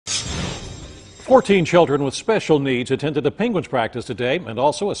14 children with special needs attended the Penguins practice today and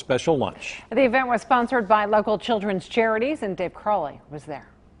also a special lunch. The event was sponsored by local children's charities, and Dave Crawley was there.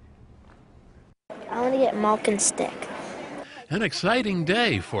 I want to get milk and stick. An exciting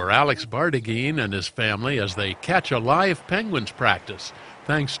day for Alex Bardagine and his family as they catch a live Penguins practice,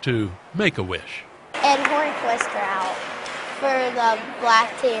 thanks to Make-A-Wish. And horn twister out for the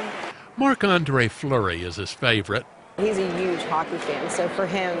black team. Marc-Andre Fleury is his favorite. He's a huge hockey fan, so for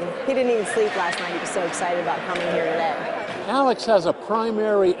him, he didn't even sleep last night. He was so excited about coming here today. Alex has a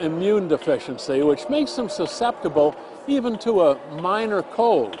primary immune deficiency, which makes him susceptible even to a minor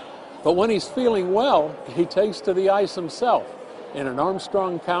cold. But when he's feeling well, he takes to the ice himself in an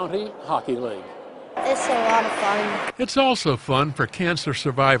Armstrong County Hockey League. It's a lot of fun. It's also fun for cancer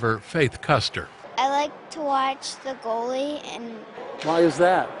survivor Faith Custer. I like to watch the goalie, and Why is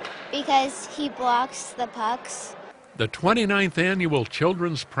that? because he blocks the pucks. The 29th annual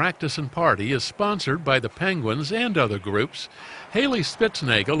Children's Practice and Party is sponsored by the Penguins and other groups. Haley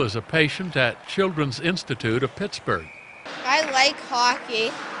Spitznagel is a patient at Children's Institute of Pittsburgh. I like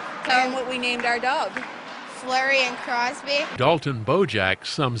hockey. Tell them what we named our dog. Fleury and Crosby. Dalton Bojack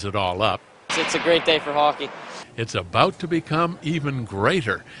sums it all up. It's a great day for hockey. It's about to become even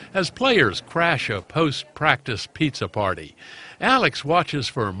greater as players crash a post-practice pizza party. Alex watches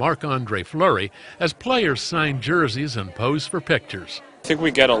for Marc-Andre Fleury as players sign jerseys and pose for pictures. I think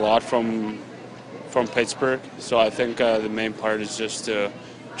we get a lot from Pittsburgh, so I think the main part is just to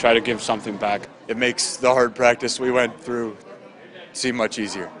try to give something back. It makes the hard practice we went through seem much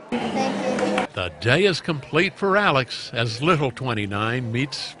easier. The day is complete for Alex as Little 29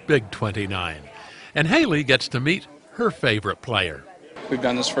 meets Big 29. And Haley gets to meet her favorite player. We've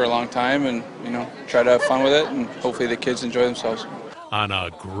done this for a long time and, try to have fun with it, and hopefully the kids enjoy themselves. On a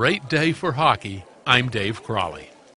great day for hockey, I'm Dave Crawley.